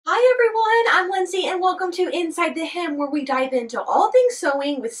I'm Lindsay and welcome to Inside the Hem, where we dive into all things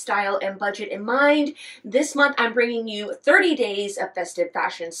sewing with style and budget in mind. This month I'm bringing you 30 days of festive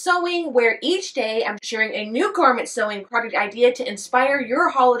fashion sewing, where each day I'm sharing a new garment sewing project idea to inspire your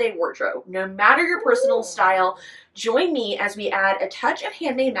holiday wardrobe. No matter your personal style, join me as we add a touch of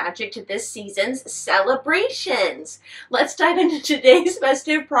handmade magic to this season's celebrations. Let's dive into today's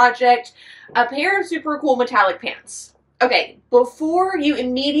festive project, a pair of super cool metallic pants. Okay, before you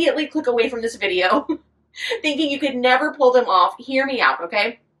immediately click away from this video thinking you could never pull them off, hear me out,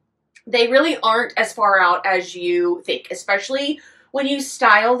 okay? They really aren't as far out as you think, especially when you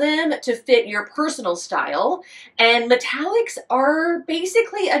style them to fit your personal style. And metallics are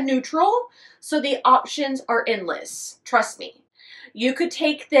basically a neutral, so the options are endless. Trust me. You could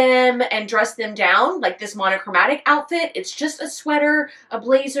take them and dress them down like this monochromatic outfit. It's just a sweater, a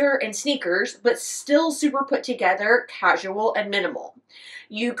blazer, and sneakers, but still super put together, casual, and minimal.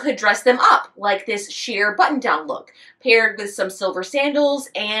 You could dress them up like this sheer button-down look, paired with some silver sandals,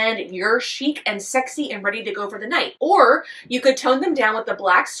 and you're chic and sexy and ready to go for the night. Or you could tone them down with a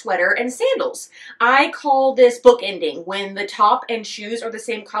black sweater and sandals. I call this bookending, when the top and shoes are the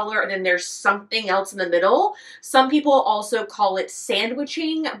same color and then there's something else in the middle. Some people also call it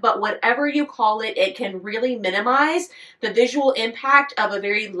sandwiching, but whatever you call it, it can really minimize the visual impact of a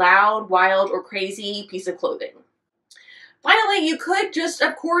very loud, wild, or crazy piece of clothing. Finally, you could just,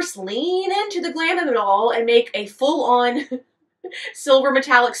 of course, lean into the glam of it all and make a full-on silver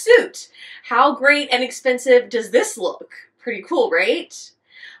metallic suit. How great and expensive does this look? Pretty cool, right?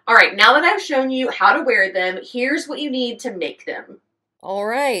 All right, now that I've shown you how to wear them, here's what you need to make them. All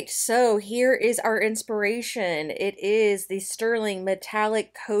right, so here is our inspiration. It is the sterling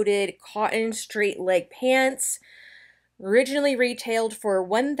metallic coated cotton straight leg pants, originally retailed for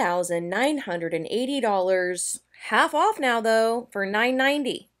 $1,980. Half off now though for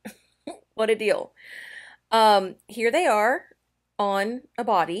 $9.90. What a deal. Here they are on a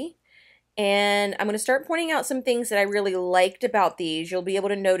body, and I'm going to start pointing out some things that I really liked about these. You'll be able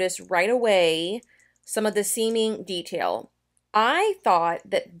to notice right away some of the seaming detail. I thought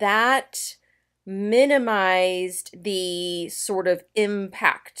that minimized the sort of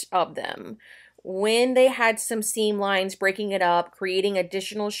impact of them. When they had some seam lines, breaking it up, creating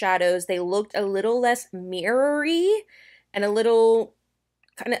additional shadows, they looked a little less mirrory and a little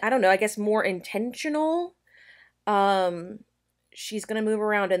kind of, I don't know, I guess more intentional. She's going to move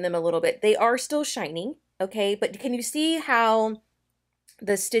around in them a little bit. They are still shiny, okay? But can you see how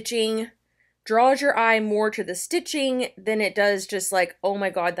the stitching draws your eye more to the stitching than it does just like, oh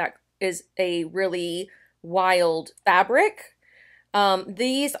my God, that is a really wild fabric.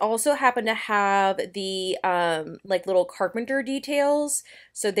 These also happen to have the like little carpenter details.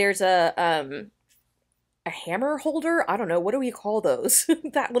 So there's a hammer holder. I don't know, what do we call those?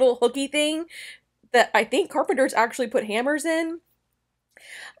 That little hooky thing that I think carpenters actually put hammers in.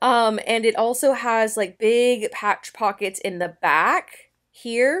 And it also has like big patch pockets in the back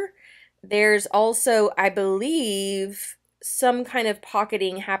here. There's also, I believe, some kind of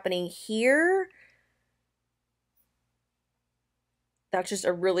pocketing happening here. That's just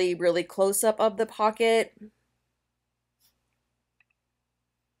a really, really close-up of the pocket.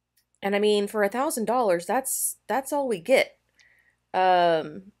 And I mean, for $1,000, that's all we get.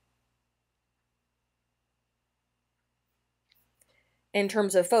 In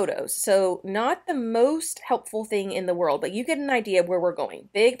terms of photos. So not the most helpful thing in the world, but you get an idea of where we're going.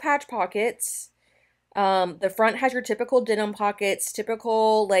 Big patch pockets. The front has your typical denim pockets,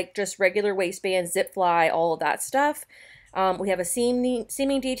 typical like just regular waistband, zip fly, all of that stuff. We have a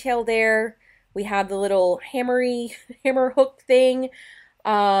seaming detail there. We have the little hammer hook thing.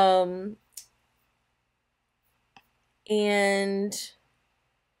 And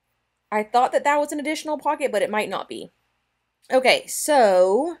I thought that was an additional pocket, but it might not be. Okay,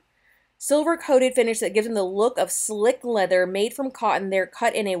 so silver coated finish that gives them the look of slick leather made from cotton. They're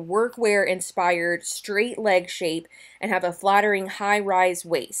cut in a workwear inspired straight leg shape and have a flattering high rise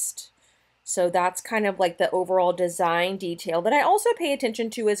waist. So that's kind of like the overall design detail that I also pay attention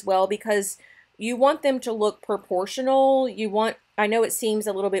to as well, because you want them to look proportional. I know it seems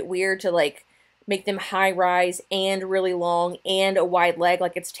a little bit weird to like make them high rise and really long and a wide leg,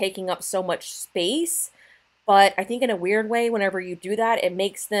 like it's taking up so much space. But I think in a weird way, whenever you do that, it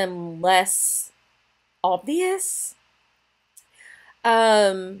makes them less obvious.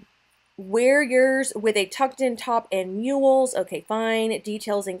 Wear yours with a tucked in top and mules. Okay, fine.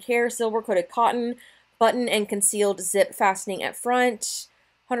 Details and care. Silver coated cotton. Button and concealed zip fastening at front.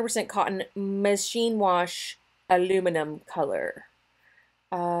 100% cotton. Machine wash aluminum color.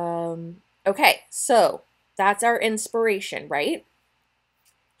 Okay, so that's our inspiration, right?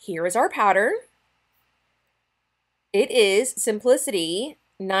 here is our pattern. It is Simplicity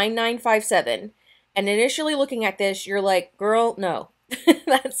 9957. And initially looking at this, you're like, girl, no,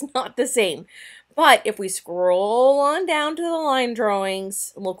 that's not the same. But if we scroll on down to the line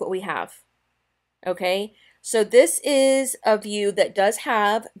drawings, look what we have. Okay, so this is a view that does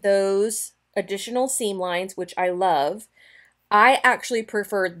have those additional seam lines, which I love. I actually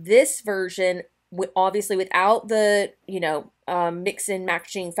prefer this version, obviously without the, mix and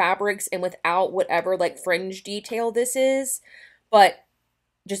matching fabrics and without whatever like fringe detail this is. But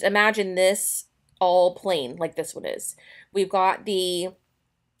just imagine this all plain like this one is. We've got the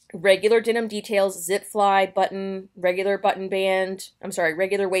regular denim details, zip fly button, regular button band,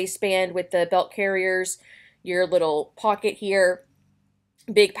 regular waistband with the belt carriers, your little pocket here,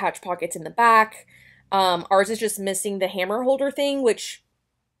 big patch pockets in the back. Ours is just missing the hammer holder thing, which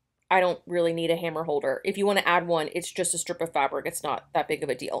I don't really need a hammer holder. If you want to add one, it's just a strip of fabric. It's not that big of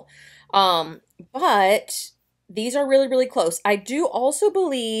a deal. But these are really, really close. I do also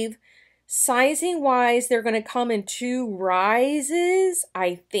believe sizing wise, they're going to come in 2 rises,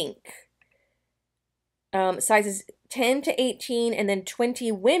 I think. Sizes 10 to 18 and then 20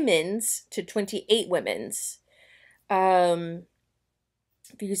 women's to 28 women's. Views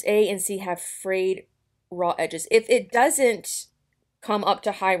A and C have frayed raw edges. If it doesn't come up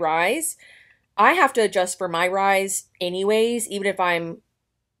to high rise, I have to adjust for my rise anyways. Even if I'm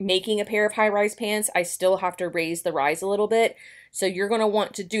making a pair of high rise pants, I still have to raise the rise a little bit. So you're going to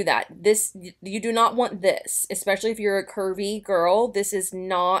want to do that. You do not want this, especially if you're a curvy girl. This is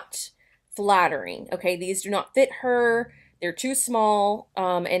not flattering. Okay, these do not fit her. They're too small.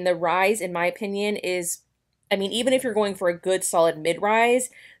 And the rise, in my opinion, is, even if you're going for a good solid mid-rise,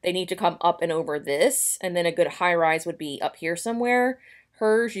 they need to come up and over this. And then a good high rise would be up here somewhere.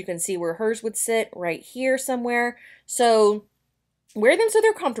 Hers, you can see where hers would sit right here somewhere. So wear them so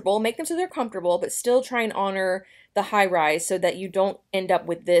they're comfortable, make them so they're comfortable, but still try and honor the high rise so that you don't end up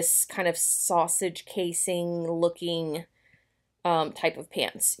with this kind of sausage casing looking type of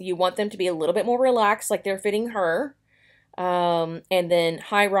pants. You want them to be a little bit more relaxed, like they're fitting her. And then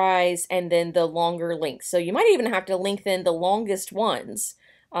high rise and then the longer length. So you might even have to lengthen the longest ones.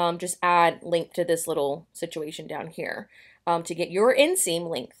 Just add length to this little situation down here to get your inseam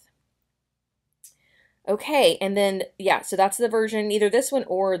length. Okay, and then, yeah, so that's the version. Either this one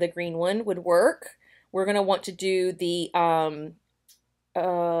or the green one would work. We're going to want to do the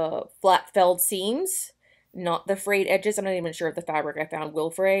flat felled seams, not the frayed edges. I'm not even sure if the fabric I found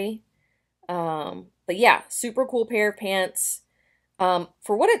will fray. But yeah, super cool pair of pants.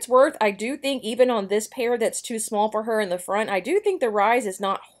 For what it's worth, I do think even on this pair that's too small for her in the front, I do think the rise is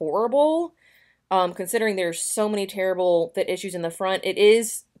not horrible. Considering there's so many terrible fit issues in the front. It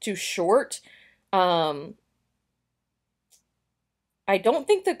is too short. I don't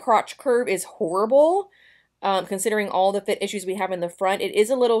think the crotch curve is horrible, considering all the fit issues we have in the front. It is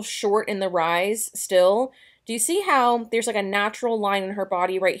a little short in the rise still. Do you see how there's like a natural line in her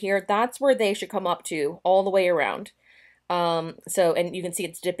body right here? That's where they should come up to all the way around. And you can see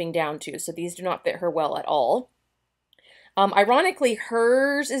it's dipping down too. So these do not fit her well at all. Ironically,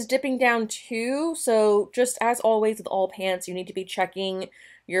 hers is dipping down too. So just as always with all pants, you need to be checking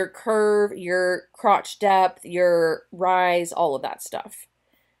your curve, your crotch depth, your rise, all of that stuff.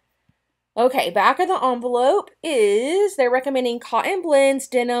 Okay, back of the envelope is they're recommending cotton blends,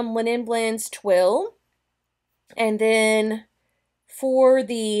 denim, linen blends, twill. And then for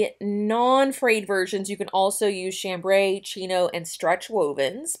the non-frayed versions, you can also use chambray, chino, and stretch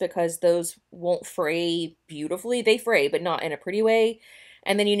wovens because those won't fray beautifully. They fray, but not in a pretty way.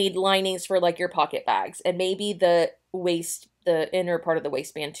 And then you need linings for like your pocket bags and maybe the waist, the inner part of the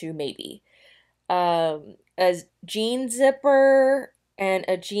waistband too, maybe. A jean zipper and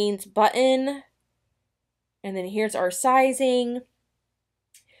a jeans button. And then here's our sizing.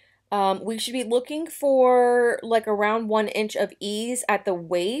 We should be looking for like around 1 inch of ease at the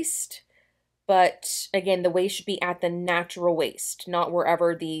waist. But again, the waist should be at the natural waist, not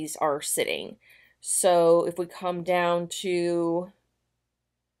wherever these are sitting. So if we come down to,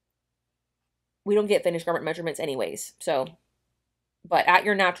 we don't get finished garment measurements anyways. So, but at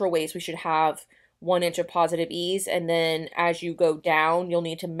your natural waist, we should have 1 inch of positive ease. And then as you go down, you'll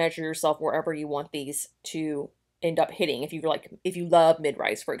need to measure yourself wherever you want these to end up hitting. If you love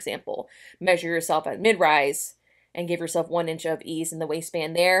mid-rise, for example, measure yourself at mid-rise and give yourself 1 inch of ease in the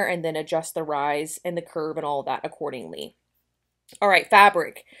waistband there, and then adjust the rise and the curve and all of that accordingly. All right,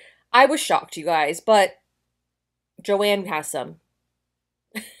 fabric. I was shocked, you guys, but Joann has some.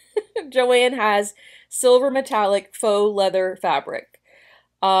 Joann has silver metallic faux leather fabric.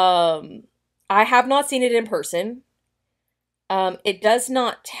 I have not seen it in person. It does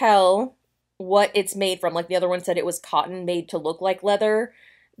not tell what it's made from. Like the other one said it was cotton made to look like leather.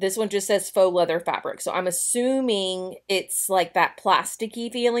 This one just says faux leather fabric. So I'm assuming it's like that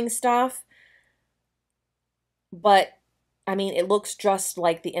plasticky feeling stuff. But I mean, it looks just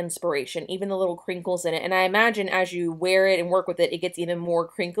like the inspiration, even the little crinkles in it. And I imagine as you wear it and work with it, it gets even more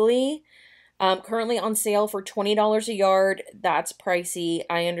crinkly. Currently on sale for $20 a yard. That's pricey.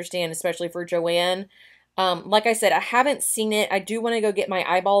 I understand, especially for Joann. Like I said, I haven't seen it. I do want to go get my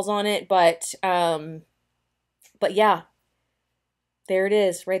eyeballs on it, but yeah, there it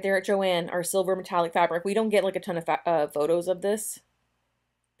is, right there at Joann, our silver metallic fabric. We don't get like a ton of photos of this,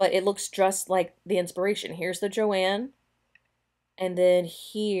 but it looks just like the inspiration. Here's the Joann, and then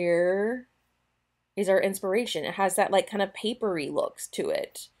here is our inspiration. It has that like kind of papery looks to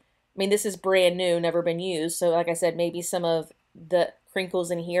it. I mean, this is brand new, never been used. So like I said, maybe some of the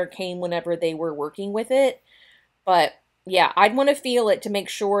crinkles in here came whenever they were working with it. But yeah, I'd want to feel it to make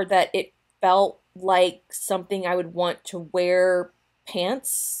sure that it felt like something I would want to wear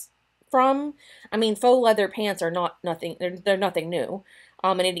pants from. I mean, faux leather pants are not nothing, they're nothing new.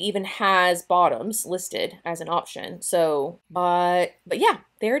 And it even has bottoms listed as an option. So, but yeah,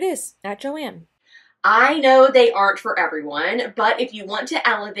 there it is at Joann. I know they aren't for everyone, but if you want to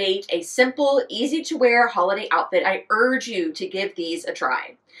elevate a simple, easy to wear holiday outfit, I urge you to give these a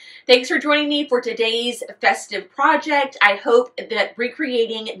try. Thanks for joining me for today's festive project. I hope that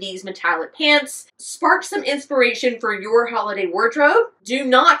recreating these metallic pants sparked some inspiration for your holiday wardrobe. Do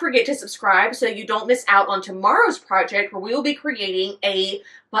not forget to subscribe so you don't miss out on tomorrow's project where we will be creating a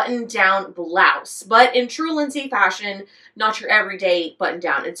button-down blouse. But in true Lindsey fashion, not your everyday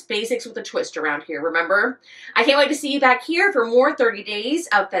button-down. It's basics with a twist around here, remember? I can't wait to see you back here for more 30 days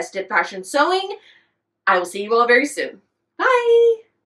of festive fashion sewing. I will see you all very soon. Bye!